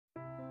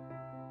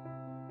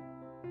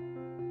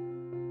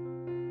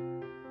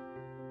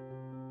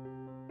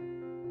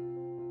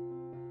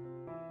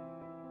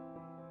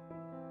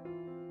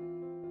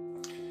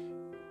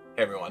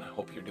Hey everyone, I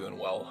hope you're doing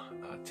well.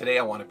 Today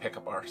I want to pick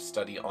up our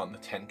study on the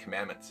Ten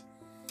Commandments.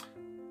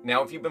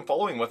 Now, if you've been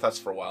following with us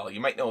for a while, you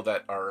might know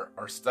that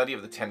our study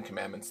of the Ten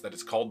Commandments that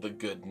is called the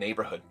Good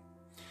Neighborhood.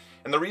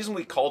 And the reason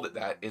we called it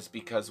that is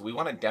because we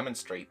want to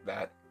demonstrate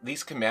that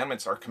these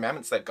commandments are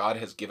commandments that God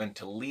has given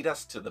to lead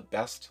us to the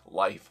best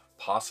life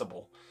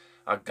possible.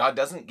 God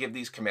doesn't give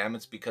these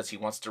commandments because he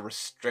wants to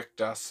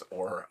restrict us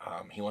or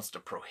he wants to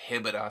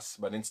prohibit us,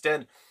 but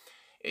instead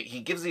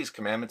he gives these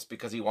commandments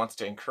because he wants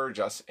to encourage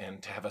us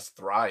and to have us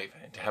thrive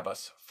and to have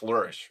us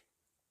flourish.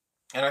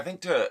 And I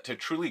think to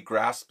truly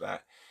grasp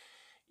that,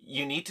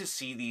 you need to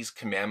see these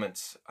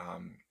commandments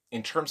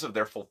in terms of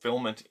their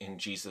fulfillment in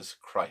Jesus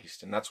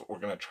Christ. And that's what we're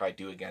going to try to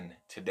do again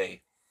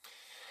today.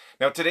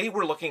 Now, today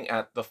we're looking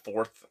at the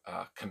fourth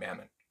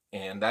commandment,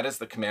 and that is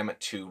the commandment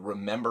to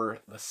remember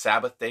the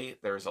Sabbath day.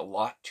 There's a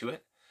lot to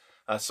it.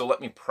 So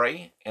let me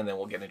pray, and then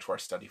we'll get into our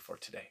study for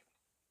today.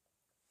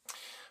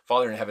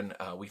 Father in heaven,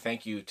 we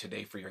thank you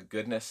today for your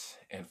goodness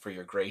and for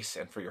your grace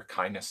and for your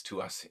kindness to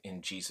us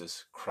in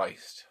Jesus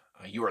Christ.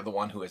 You are the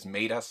one who has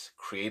made us,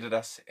 created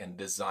us, and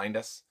designed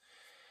us.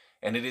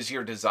 And it is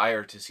your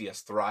desire to see us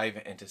thrive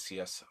and to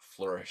see us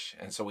flourish.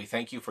 And so we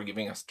thank you for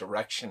giving us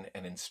direction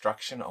and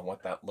instruction on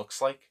what that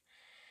looks like.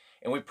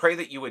 And we pray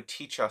that you would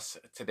teach us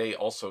today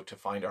also to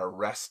find our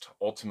rest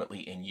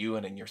ultimately in you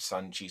and in your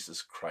Son,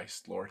 Jesus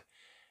Christ, Lord.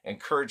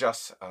 Encourage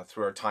us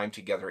through our time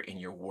together in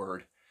your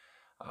word.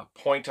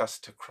 Point us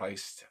to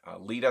Christ,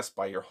 lead us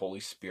by your Holy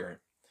Spirit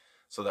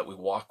so that we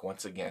walk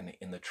once again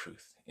in the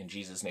truth. In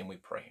Jesus' name we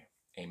pray.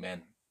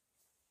 Amen.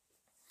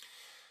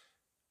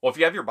 Well, if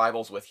you have your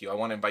Bibles with you, I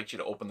want to invite you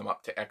to open them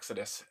up to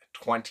Exodus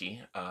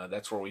 20.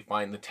 That's where we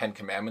find the Ten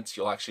Commandments.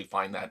 You'll actually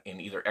find that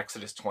in either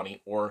Exodus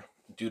 20 or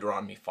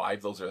Deuteronomy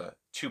 5. Those are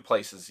two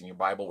places in your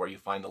Bible where you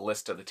find the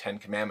list of the Ten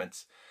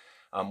Commandments.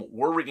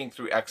 We're reading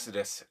through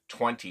Exodus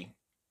 20.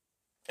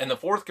 And the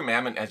fourth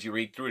commandment, as you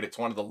read through it, it's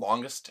one of the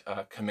longest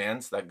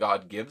commands that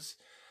God gives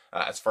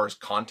as far as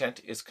content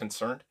is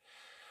concerned.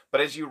 But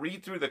as you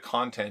read through the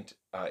content,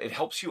 it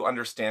helps you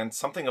understand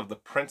something of the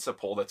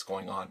principle that's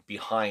going on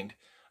behind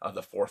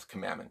the fourth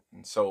commandment.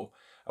 And so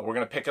we're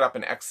going to pick it up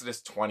in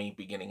Exodus 20,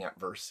 beginning at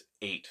verse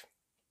 8.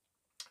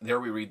 There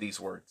we read these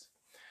words.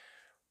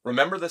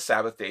 Remember the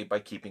Sabbath day by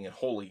keeping it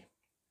holy.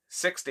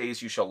 6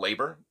 days you shall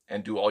labor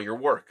and do all your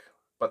work,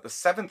 but the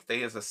seventh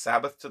day is a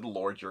Sabbath to the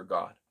Lord your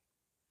God.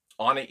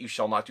 On it you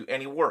shall not do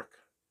any work,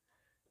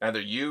 neither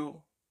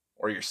you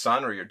or your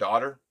son or your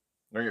daughter,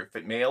 nor your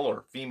male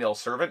or female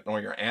servant, nor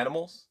your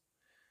animals,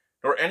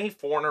 nor any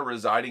foreigner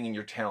residing in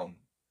your town.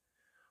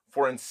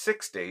 For in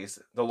 6 days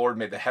the Lord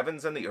made the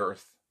heavens and the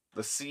earth,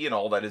 the sea and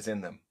all that is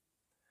in them.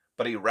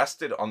 But he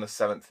rested on the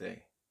seventh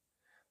day.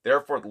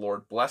 Therefore the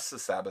Lord blessed the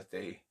Sabbath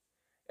day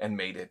and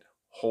made it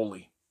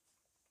holy.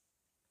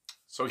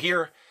 So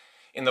here,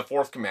 in the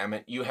fourth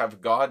commandment, you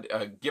have God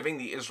giving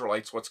the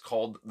Israelites what's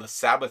called the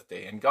Sabbath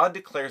day. And God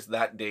declares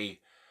that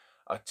day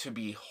to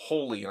be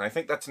holy. And I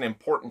think that's an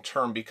important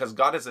term because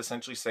God is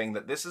essentially saying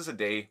that this is a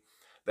day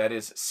that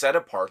is set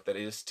apart, that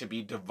is to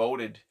be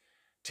devoted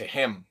to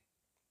him.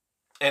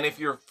 And if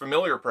you're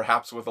familiar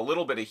perhaps with a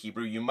little bit of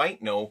Hebrew, you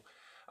might know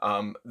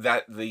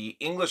that the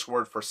English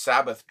word for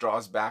Sabbath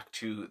draws back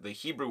to the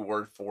Hebrew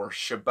word for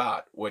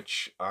Shabbat,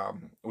 which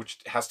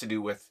has to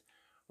do with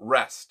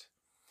rest.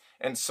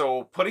 And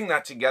so putting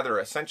that together,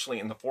 essentially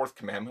in the fourth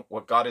commandment,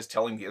 what God is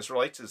telling the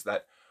Israelites is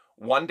that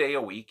one day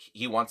a week,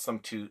 he wants them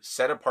to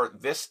set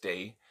apart this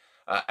day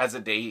as a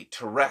day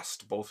to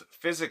rest, both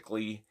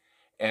physically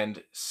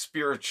and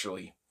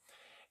spiritually.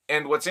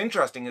 And what's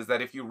interesting is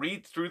that if you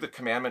read through the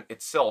commandment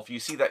itself, you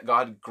see that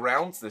God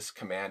grounds this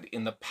command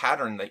in the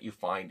pattern that you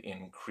find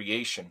in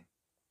creation.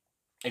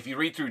 If you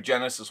read through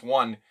Genesis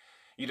 1,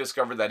 you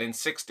discover that in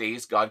 6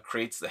 days, God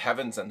creates the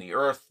heavens and the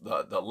earth,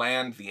 the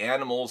land, the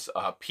animals,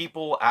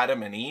 people,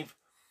 Adam and Eve.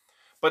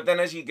 But then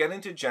as you get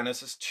into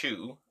Genesis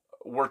 2,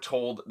 we're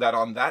told that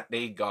on that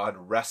day, God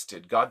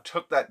rested. God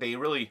took that day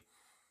really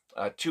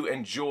to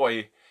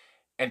enjoy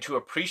and to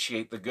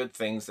appreciate the good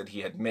things that he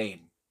had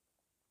made.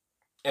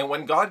 And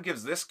when God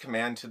gives this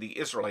command to the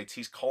Israelites,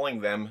 he's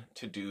calling them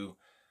to do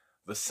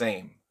the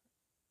same.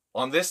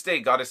 On this day,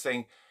 God is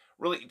saying,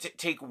 really,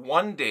 take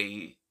one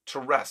day to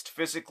rest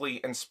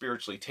physically and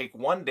spiritually. Take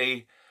one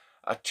day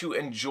to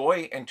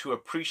enjoy and to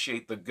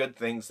appreciate the good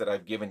things that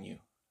I've given you.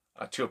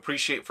 To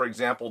appreciate, for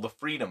example, the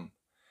freedom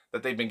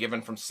that they've been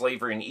given from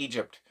slavery in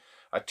Egypt.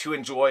 To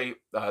enjoy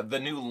the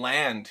new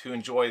land, to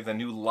enjoy the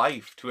new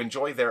life, to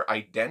enjoy their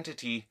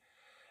identity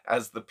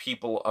as the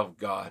people of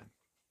God.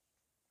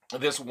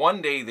 This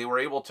one day they were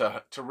able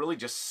to really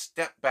just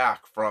step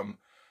back from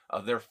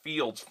their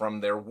fields,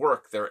 from their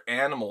work, their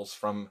animals,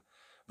 from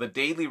the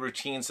daily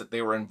routines that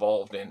they were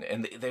involved in,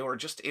 and they were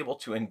just able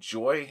to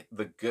enjoy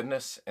the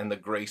goodness and the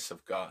grace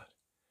of God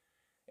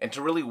and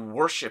to really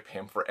worship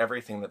him for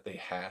everything that they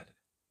had.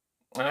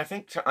 And I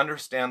think to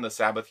understand the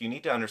Sabbath, you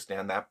need to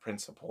understand that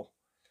principle.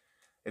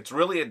 It's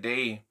really a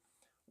day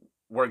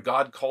where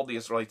God called the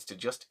Israelites to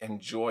just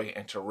enjoy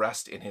and to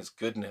rest in his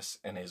goodness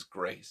and his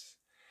grace.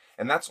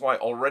 And that's why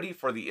already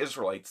for the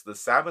Israelites, the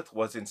Sabbath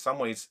was in some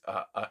ways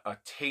a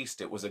taste,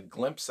 it was a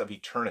glimpse of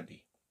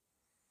eternity.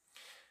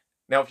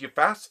 Now, if you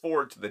fast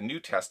forward to the New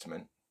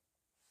Testament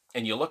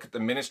and you look at the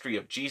ministry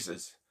of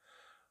Jesus,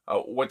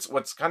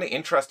 what's kind of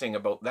interesting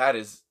about that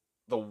is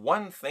the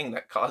one thing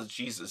that caused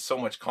Jesus so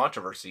much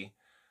controversy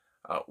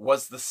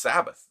was the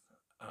Sabbath,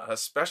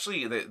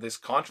 especially this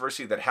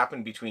controversy that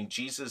happened between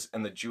Jesus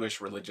and the Jewish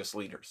religious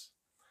leaders.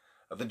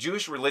 The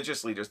Jewish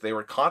religious leaders, they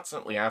were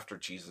constantly after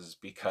Jesus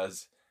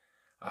because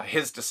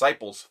his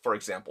disciples, for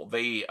example,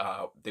 they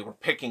were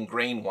picking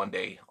grain one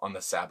day on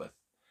the Sabbath.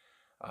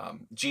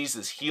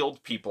 Jesus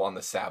healed people on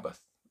the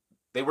Sabbath.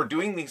 They were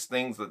doing these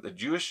things that the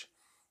Jewish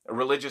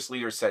religious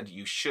leaders said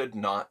you should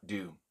not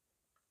do.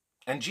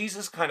 And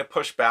Jesus kind of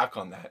pushed back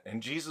on that.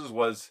 And Jesus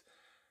was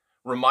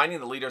reminding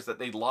the leaders that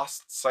they'd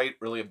lost sight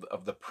really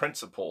of the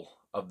principle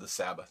of the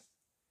Sabbath.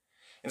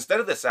 Instead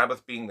of the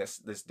Sabbath being this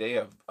day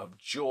of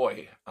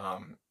joy,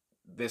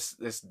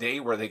 this day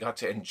where they got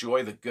to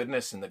enjoy the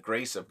goodness and the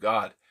grace of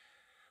God,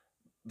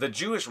 the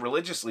Jewish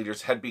religious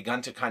leaders had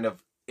begun to kind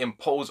of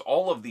impose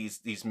all of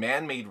these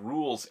man-made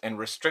rules and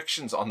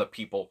restrictions on the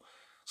people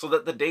so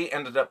that the day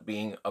ended up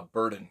being a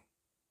burden.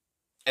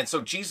 And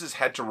so Jesus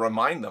had to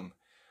remind them.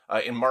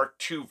 In Mark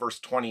 2, verse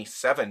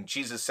 27,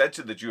 Jesus said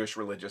to the Jewish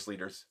religious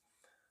leaders,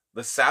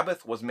 "The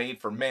Sabbath was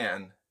made for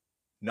man,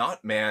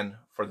 not man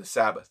for the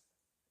Sabbath."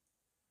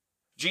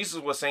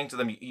 Jesus was saying to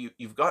them,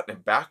 you've gotten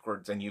it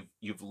backwards, and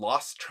you've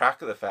lost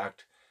track of the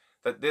fact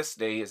that this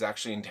day is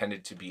actually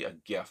intended to be a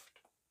gift.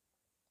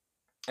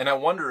 And I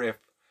wonder if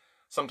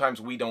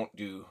sometimes we don't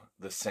do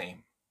the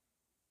same.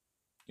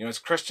 You know, as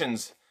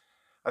Christians,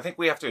 I think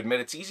we have to admit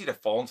it's easy to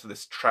fall into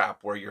this trap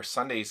where your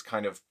Sundays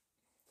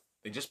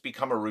they just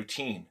become a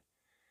routine.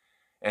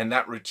 And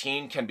that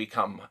routine can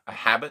become a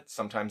habit.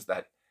 Sometimes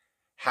that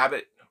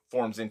habit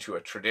forms into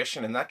a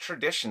tradition, and that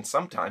tradition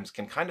sometimes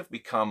can kind of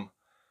become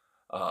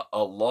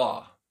a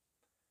law.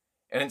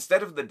 And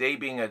instead of the day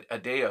being a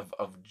day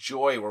of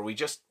joy where we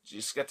just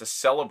get to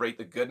celebrate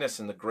the goodness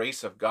and the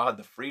grace of God,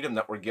 the freedom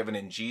that we're given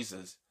in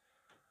Jesus,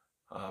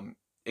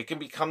 it can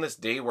become this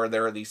day where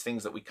there are these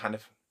things that we kind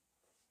of,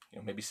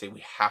 maybe say we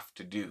have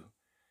to do.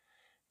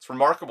 It's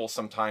remarkable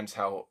sometimes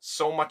how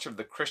so much of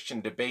the Christian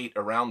debate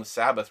around the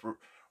Sabbath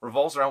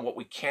revolves around what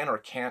we can or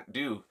can't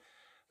do,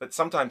 that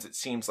sometimes it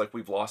seems like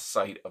we've lost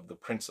sight of the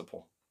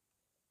principle.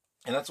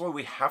 And that's why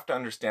we have to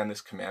understand this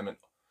commandment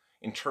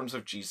in terms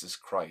of Jesus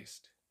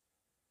Christ.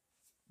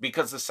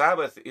 Because the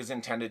Sabbath is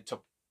intended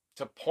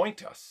to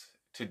point us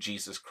to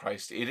Jesus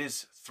Christ. It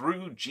is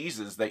through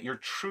Jesus that you're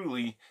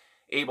truly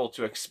able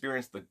to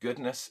experience the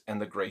goodness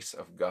and the grace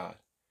of God.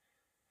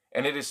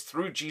 And it is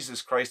through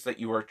Jesus Christ that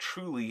you are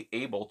truly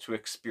able to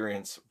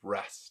experience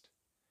rest.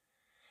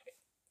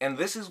 And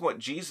this is what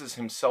Jesus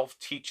himself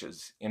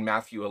teaches in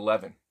Matthew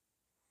 11.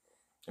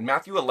 In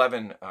Matthew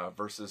 11,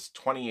 verses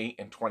 28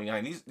 and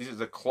 29, these are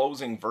the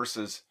closing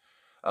verses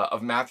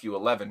of Matthew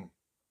 11.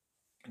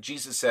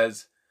 Jesus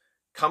says,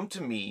 "Come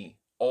to me,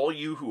 all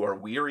you who are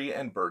weary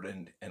and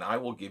burdened, and I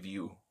will give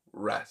you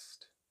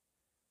rest.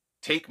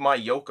 Take my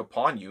yoke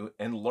upon you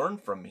and learn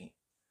from me,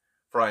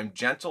 for I am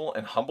gentle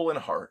and humble in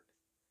heart,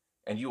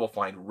 and you will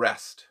find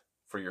rest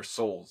for your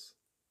souls."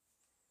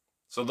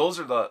 So those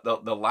are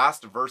the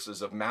last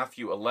verses of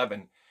Matthew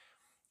 11.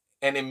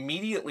 And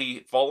immediately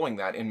following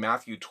that, in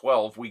Matthew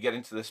 12, we get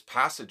into this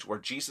passage where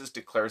Jesus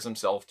declares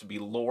himself to be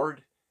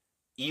Lord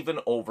even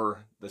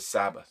over the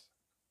Sabbath.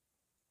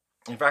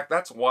 In fact,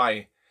 that's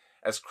why,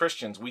 as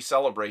Christians, we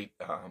celebrate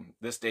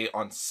this day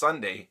on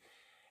Sunday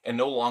and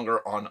no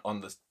longer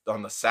on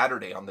the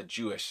Saturday, on the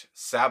Jewish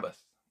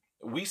Sabbath.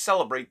 We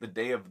celebrate the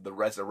day of the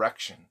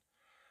resurrection.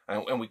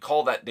 And we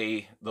call that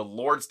day the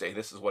Lord's Day.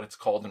 This is what it's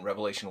called in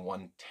Revelation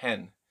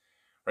 1:10.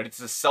 Right?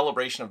 It's a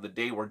celebration of the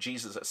day where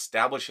Jesus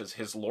establishes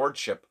his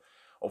lordship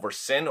over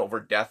sin, over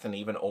death, and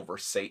even over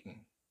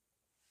Satan.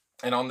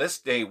 And on this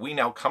day, we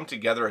now come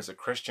together as a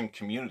Christian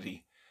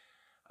community,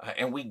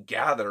 and we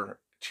gather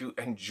to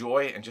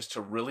enjoy and just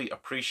to really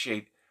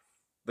appreciate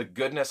the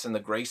goodness and the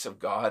grace of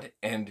God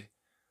and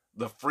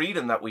the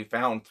freedom that we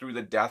found through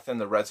the death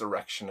and the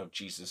resurrection of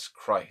Jesus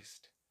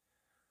Christ.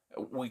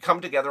 We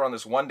come together on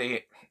this one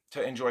day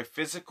to enjoy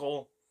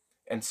physical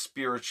and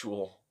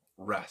spiritual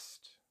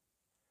rest.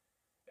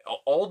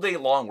 All day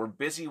long, we're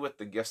busy with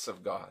the gifts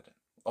of God.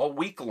 All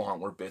week long,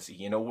 we're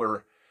busy.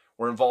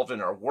 We're involved in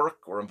our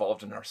work. We're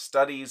involved in our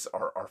studies,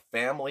 our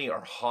family,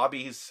 our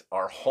hobbies,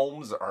 our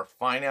homes, our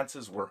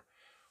finances.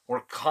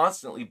 We're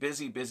constantly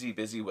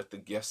busy with the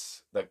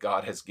gifts that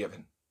God has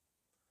given.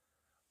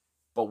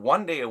 But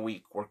one day a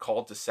week, we're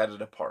called to set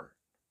it apart.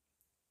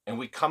 And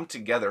we come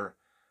together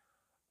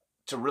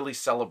to really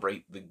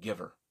celebrate the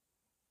giver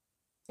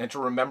and to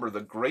remember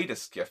the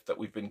greatest gift that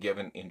we've been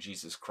given in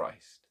Jesus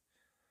Christ.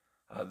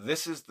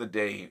 This is the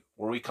day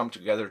where we come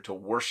together to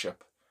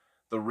worship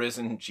the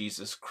risen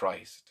Jesus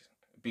Christ,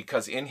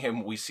 because in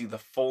him we see the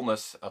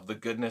fullness of the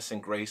goodness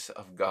and grace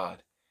of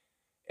God.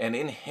 And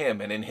in him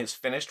and in his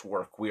finished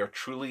work, we are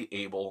truly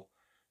able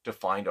to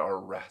find our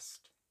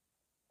rest.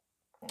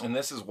 And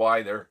this is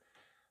why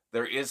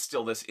there is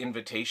still this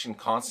invitation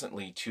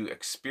constantly to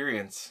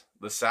experience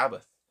the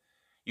Sabbath.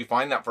 You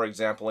find that, for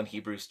example, in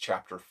Hebrews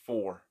chapter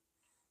 4.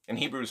 In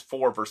Hebrews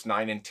 4, verse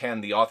 9 and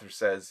 10, the author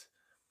says,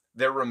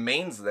 "There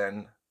remains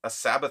then a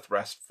Sabbath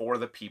rest for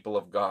the people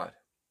of God.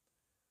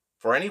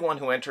 For anyone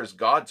who enters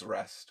God's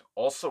rest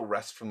also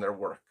rests from their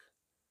work,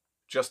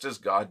 just as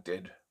God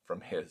did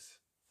from his."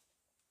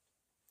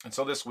 And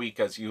so this week,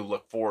 as you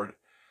look forward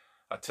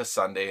to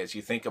Sunday, as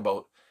you think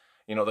about,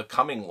 the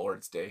coming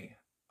Lord's Day,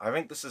 I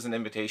think this is an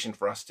invitation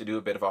for us to do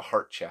a bit of a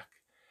heart check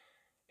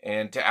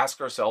and to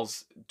ask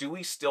ourselves, do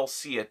we still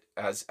see it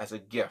as a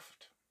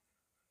gift?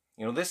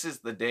 This is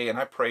the day, and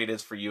I pray it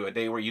is for you, a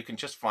day where you can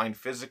just find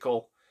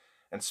physical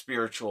and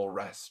spiritual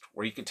rest,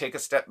 where you can take a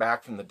step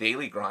back from the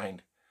daily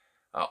grind,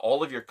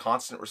 all of your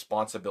constant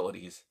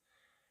responsibilities,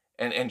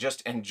 and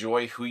just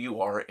enjoy who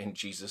you are in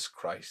Jesus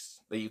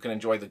Christ, that you can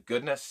enjoy the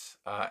goodness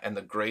and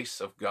the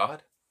grace of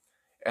God,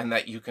 and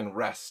that you can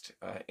rest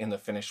in the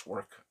finished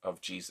work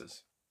of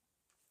Jesus.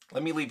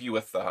 Let me leave you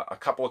with a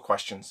couple of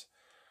questions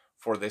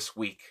for this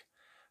week.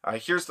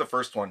 Here's the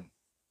first one.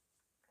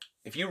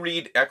 If you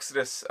read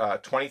Exodus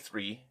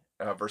 23,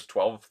 verse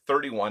 12,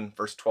 31,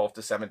 verse 12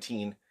 to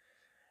 17,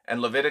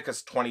 and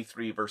Leviticus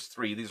 23, verse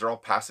 3, these are all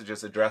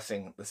passages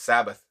addressing the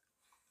Sabbath.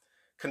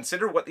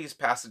 Consider what these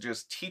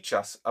passages teach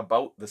us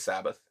about the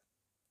Sabbath.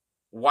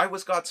 Why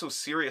was God so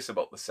serious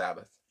about the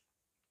Sabbath?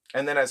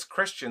 And then as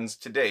Christians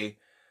today,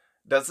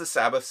 does the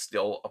Sabbath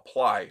still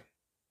apply?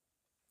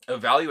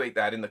 Evaluate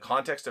that in the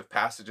context of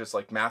passages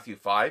like Matthew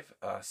 5,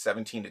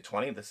 17 to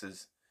 20. This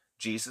is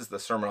Jesus, the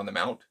Sermon on the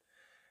Mount.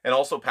 And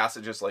also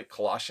passages like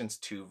Colossians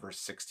 2, verse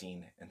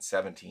 16 and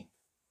 17.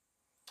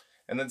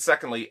 And then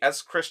secondly,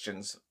 as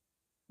Christians,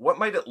 what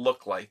might it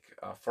look like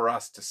for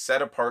us to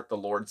set apart the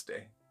Lord's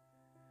Day?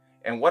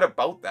 And what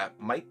about that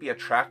might be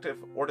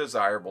attractive or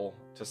desirable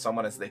to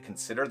someone as they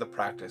consider the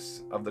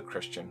practice of the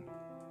Christian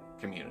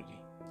community?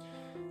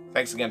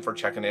 Thanks again for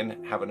checking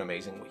in. Have an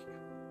amazing week.